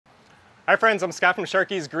Hi friends, I'm Scott from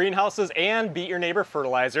Sharky's Greenhouses and Beat Your Neighbor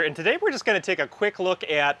Fertilizer, and today we're just going to take a quick look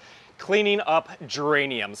at cleaning up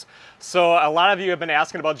geraniums. So a lot of you have been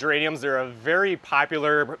asking about geraniums. They're a very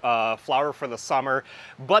popular flower for the summer,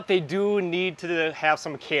 but they do need to have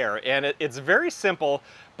some care, and it's very simple,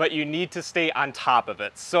 but you need to stay on top of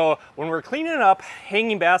it. So when we're cleaning up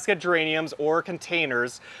hanging basket geraniums or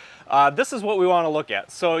containers, this is what we want to look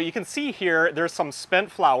at. So you can see here there's some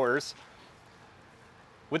spent flowers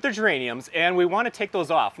with the geraniums, and we want to take those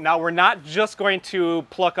off. Now, we're not just going to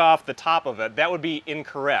pluck off the top of it. That would be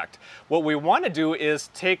incorrect. What we want to do is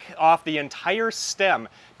take off the entire stem,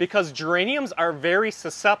 because geraniums are very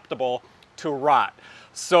susceptible to rot.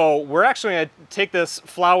 So we're actually going to take this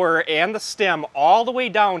flower and the stem all the way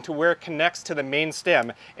down to where it connects to the main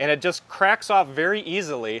stem, and it just cracks off very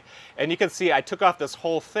easily. And you can see I took off this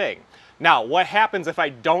whole thing. Now, what happens if I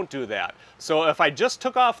don't do that? So if I just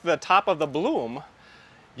took off the top of the bloom,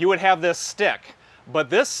 you would have this stick, but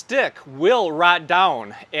this stick will rot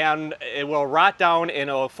down, and it will rot down and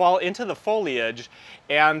it will fall into the foliage,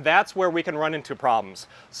 and that's where we can run into problems.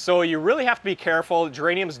 So you really have to be careful.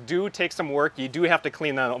 Geraniums do take some work. You do have to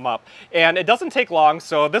clean them up, and it doesn't take long.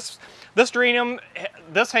 So this geranium,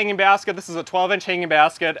 this hanging basket, this is a 12-inch hanging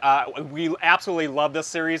basket. We absolutely love this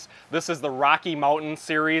series. This is the Rocky Mountain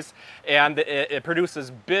series, and it produces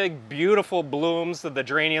big, beautiful blooms. The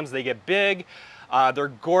geraniums, they get big. They're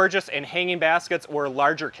gorgeous in hanging baskets or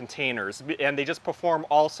larger containers, and they just perform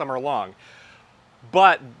all summer long.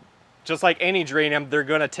 But just like any geranium, they're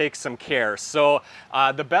going to take some care. So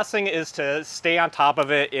the best thing is to stay on top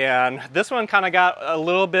of it, and this one kind of got a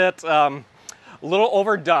little bit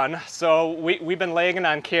overdone, so we've been lagging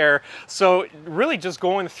on care. So really just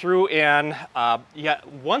going through and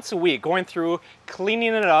once a week, going through,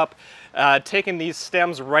 cleaning it up, taking these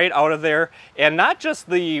stems right out of there, and not just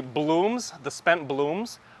the blooms, the spent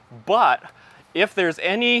blooms, but if there's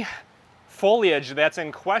any foliage that's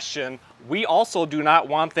in question, we also do not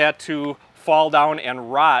want that to fall down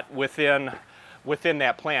and rot within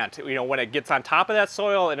that plant. You know, when it gets on top of that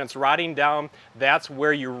soil and it's rotting down, that's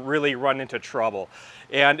where you really run into trouble.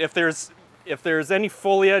 And if there's any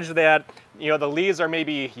foliage that, you know, the leaves are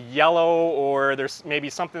maybe yellow, or there's maybe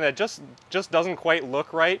something that just doesn't quite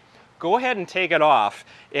look right, go ahead and take it off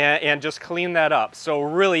and just clean that up. So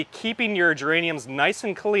really keeping your geraniums nice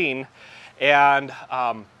and clean, and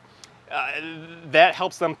that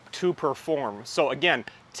helps them to perform. So again,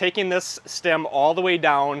 taking this stem all the way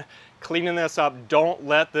down, cleaning this up, don't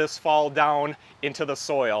let this fall down into the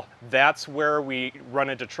soil. That's where we run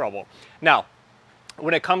into trouble. Now,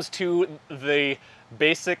 when it comes to the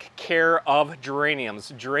basic care of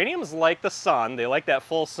geraniums, geraniums like the sun, they like that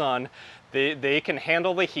full sun. They can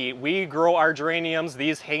handle the heat. We grow our geraniums,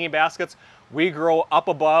 these hanging baskets, we grow up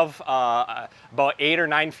above about 8 or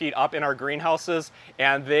 9 feet up in our greenhouses,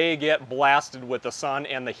 and they get blasted with the sun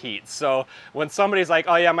and the heat. So when somebody's like,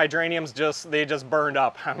 oh yeah, my geraniums they just burned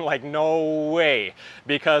up, I'm like, no way,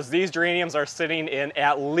 because these geraniums are sitting in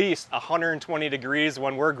at least 120 degrees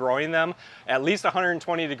when we're growing them, at least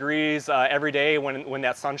 120 degrees every day when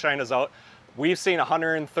that sunshine is out. We've seen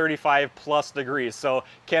 135 plus degrees. So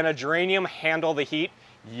can a geranium handle the heat?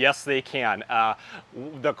 Yes, they can.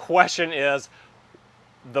 The question is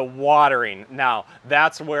the watering. Now,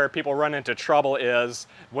 that's where people run into trouble, is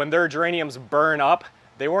when their geraniums burn up,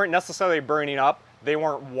 they weren't necessarily burning up, they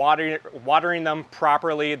weren't watering them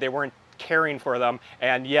properly, they weren't caring for them,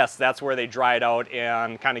 and yes, that's where they dried out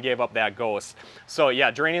and kind of gave up that ghost. So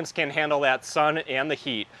yeah, geraniums can handle that sun and the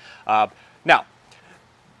heat. Now,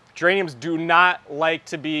 geraniums do not like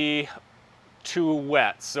to be too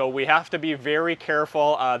wet, so we have to be very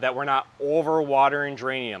careful that we're not over watering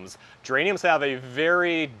geraniums. Geraniums have a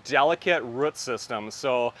very delicate root system,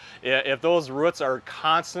 so if those roots are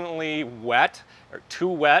constantly wet or too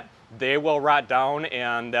wet, they will rot down,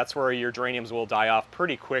 and that's where your geraniums will die off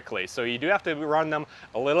pretty quickly. So you do have to run them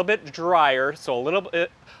a little bit drier, so a little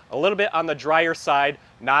bit on the drier side,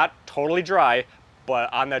 not totally dry,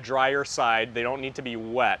 but on the drier side. They don't need to be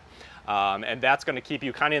wet. And that's going to keep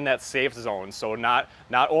you kind of in that safe zone. So not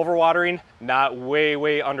overwatering, not way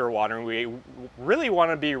underwatering. We really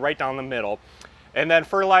want to be right down the middle. And then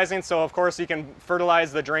fertilizing, so of course you can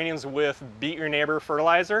fertilize the geraniums with Beat Your Neighbor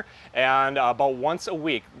fertilizer, and about once a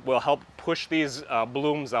week will help push these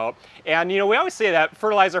blooms out. And you know, we always say that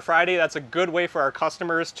Fertilizer Friday, that's a good way for our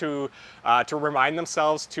customers to remind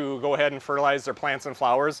themselves to go ahead and fertilize their plants and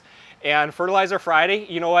flowers. And Fertilizer Friday,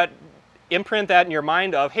 you know what, imprint that in your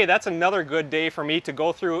mind of, hey, that's another good day for me to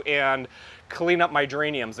go through and clean up my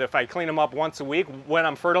geraniums. If I clean them up once a week when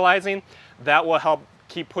I'm fertilizing, that will help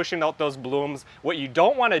keep pushing out those blooms. What you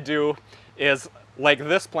don't want to do is like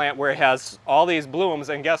this plant where it has all these blooms,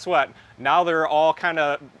 and guess what? Now they're all kind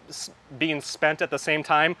of being spent at the same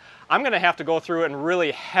time. I'm gonna have to go through and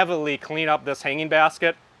really heavily clean up this hanging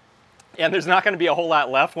basket. And there's not going to be a whole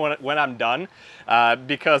lot left when I'm done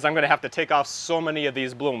because I'm going to have to take off so many of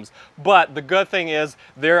these blooms. But the good thing is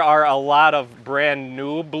there are a lot of brand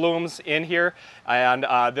new blooms in here, and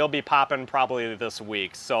they'll be popping probably this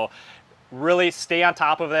week. So really stay on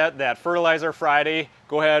top of that fertilizer Friday.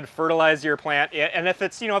 Go ahead, fertilize your plant. And if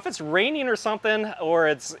it's, if it's raining or something, or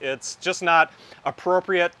it's just not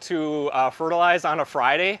appropriate to fertilize on a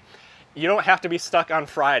Friday, you don't have to be stuck on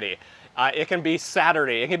Friday. It can be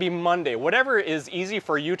Saturday, it can be Monday, whatever is easy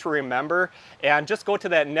for you to remember, and just go to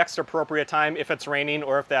that next appropriate time if it's raining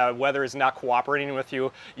or if the weather is not cooperating with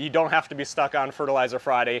you. You don't have to be stuck on Fertilizer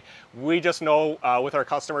Friday. We just know with our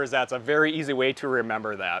customers that's a very easy way to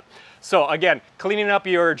remember that. So again, cleaning up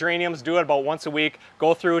your geraniums, do it about once a week.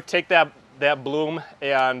 Go through, take that bloom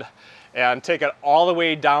and take it all the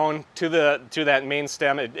way down to that main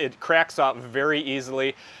stem. It cracks up very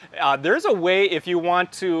easily. There's a way if you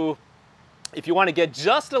want to get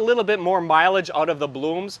just a little bit more mileage out of the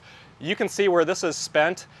blooms. You can see where this is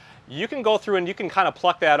spent. You can go through and you can kind of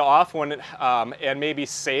pluck that off and maybe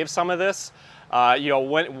save some of this.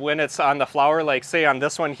 When it's on the flower, like say on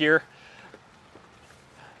this one here.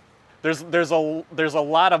 There's a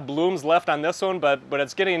lot of blooms left on this one, but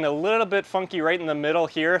it's getting a little bit funky right in the middle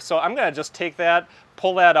here. So I'm gonna just take that,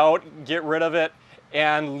 pull that out, get rid of it,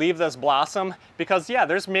 and leave this blossom, because yeah,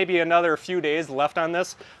 there's maybe another few days left on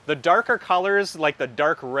this. The darker colors, like the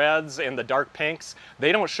dark reds and the dark pinks,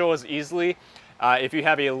 they don't show as easily. If you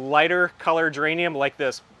have a lighter color geranium like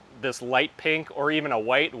this light pink or even a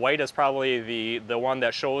white is probably the one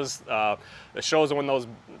that shows when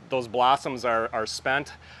those blossoms are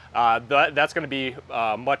spent. That's going to be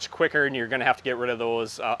much quicker, and you're going to have to get rid of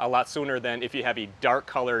those a lot sooner than if you have a dark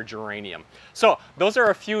color geranium. So those are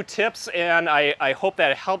a few tips, and I hope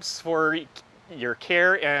that helps for your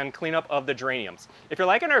care and cleanup of the geraniums. If you're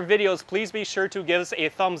liking our videos, please be sure to give us a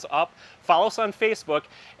thumbs up, follow us on Facebook,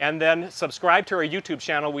 and then subscribe to our YouTube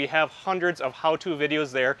channel. We have hundreds of how-to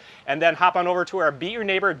videos there. And then hop on over to our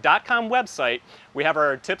beatyourneighbor.com website. We have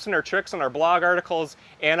our tips and our tricks and our blog articles,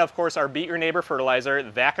 and of course our Beat Your Neighbor fertilizer.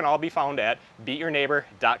 That can all be found at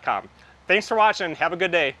beatyourneighbor.com. Thanks for watching. Have a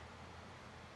good day.